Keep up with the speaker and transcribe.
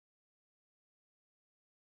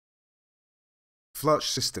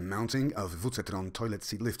Flush system mounting of Wucetron toilet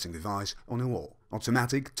seat lifting device on a wall.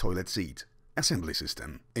 Automatic toilet seat. Assembly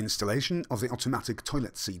system. Installation of the automatic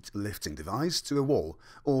toilet seat lifting device to a wall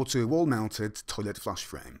or to a wall-mounted toilet flush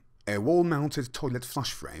frame. A wall-mounted toilet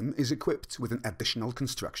flush frame is equipped with an additional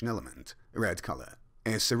construction element, red color.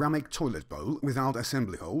 A ceramic toilet bowl without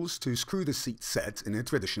assembly holes to screw the seat set in a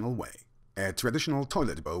traditional way. A traditional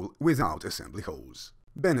toilet bowl without assembly holes.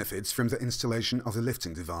 Benefits from the installation of the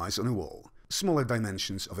lifting device on a wall. Smaller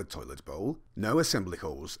dimensions of a toilet bowl, no assembly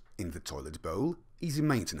holes in the toilet bowl, easy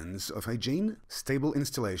maintenance of hygiene, stable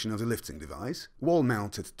installation of the lifting device.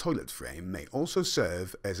 Wall-mounted toilet frame may also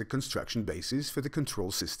serve as a construction basis for the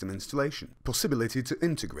control system installation. Possibility to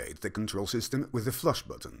integrate the control system with the flush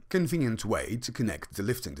button. Convenient way to connect the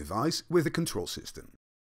lifting device with the control system.